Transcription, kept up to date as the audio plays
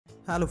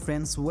Hello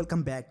friends,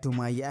 welcome back to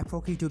my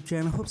HOQUE YouTube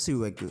channel. Hope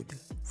you are good.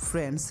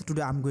 Friends,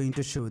 today I'm going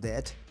to show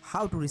that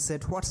how to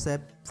reset WhatsApp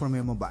from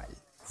your mobile.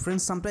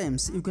 Friends,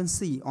 sometimes you can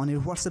see on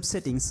your WhatsApp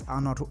settings are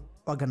not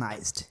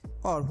organized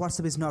or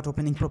WhatsApp is not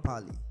opening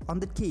properly. On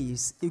that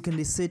case, you can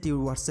reset your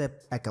WhatsApp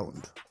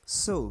account.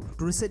 So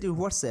to reset your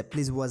WhatsApp,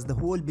 please watch the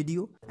whole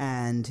video,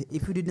 and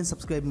if you didn't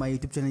subscribe my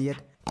YouTube channel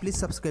yet, please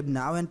subscribe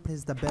now and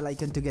press the bell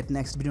icon to get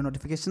next video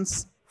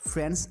notifications.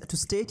 Friends, to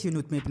stay tuned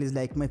with me, please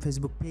like my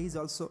Facebook page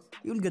also.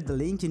 You will get the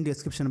link in the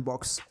description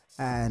box,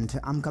 and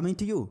I'm coming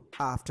to you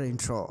after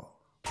intro.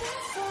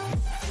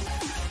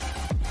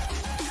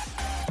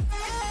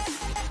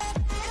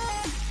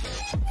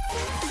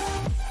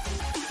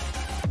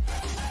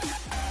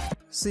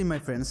 See my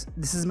friends,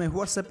 this is my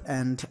WhatsApp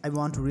and I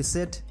want to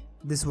reset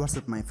this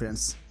WhatsApp my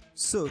friends.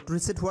 So to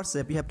reset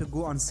WhatsApp, you have to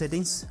go on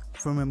settings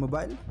from your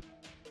mobile.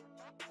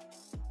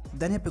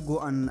 Then you have to go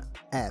on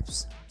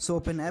apps. So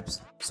open apps.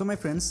 So my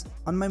friends,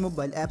 on my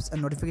mobile, apps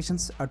and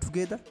notifications are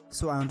together.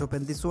 So I want to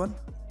open this one.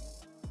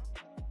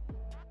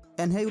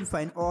 And here you will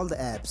find all the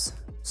apps.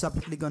 So I have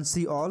to click on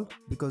see all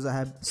because I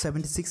have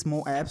 76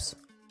 more apps.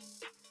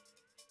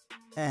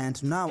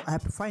 And now I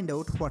have to find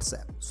out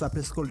WhatsApp. So I have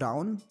to scroll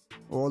down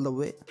all the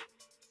way.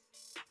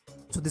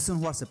 So this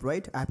one WhatsApp,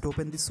 right? I have to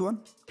open this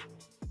one.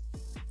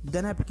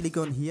 Then I have to click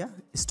on here,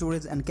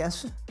 storage and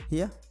cache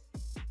here.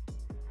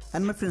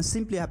 And my friends,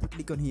 simply I have to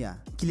click on here,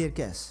 clear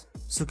cache.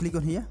 So click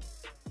on here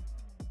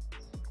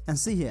and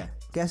see here,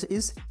 cache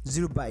is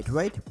 0 byte,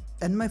 right?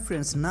 And my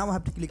friends, now I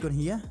have to click on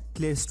here,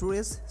 clear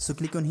storage. So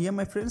click on here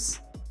my friends,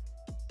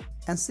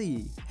 and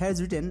see, here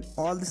is written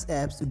all these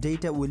apps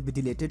data will be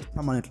deleted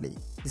permanently.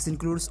 This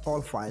includes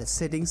all files,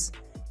 settings,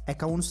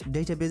 accounts,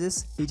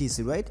 databases,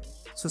 etc, right?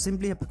 So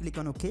simply have to click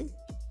on OK.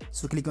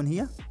 So click on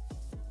here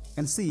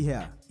and see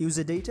here,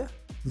 user data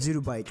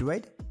 0 byte,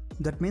 right?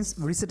 That means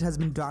reset has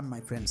been done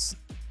my friends.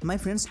 My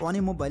friends, on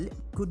your mobile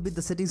could be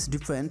the settings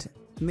different.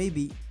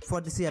 Maybe for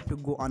this you have to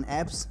go on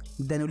apps,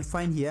 then you will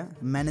find here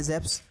manage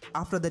apps.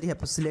 After that you have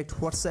to select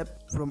WhatsApp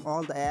from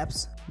all the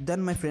apps. Then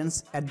my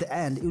friends, at the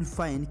end you will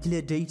find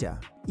clear data.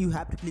 You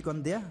have to click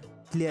on there,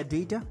 clear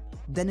data,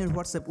 then your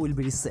WhatsApp will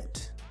be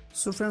reset.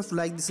 So friends,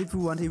 like this, if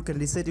you want you can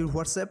reset your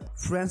WhatsApp.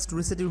 Friends, to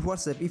reset your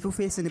WhatsApp, if you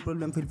face any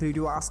problem, feel free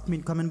to ask me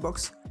in comment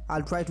box.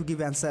 I'll try to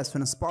give answers as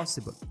soon as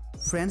possible.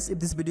 Friends, if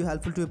this video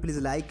helpful to you, please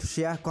like,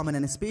 share, comment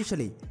and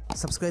especially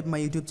subscribe my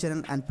YouTube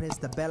channel and press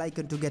the bell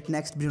icon to get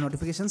next video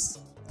notifications.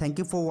 Thank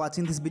you for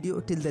watching this video.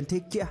 Till then,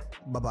 take care.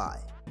 Bye bye.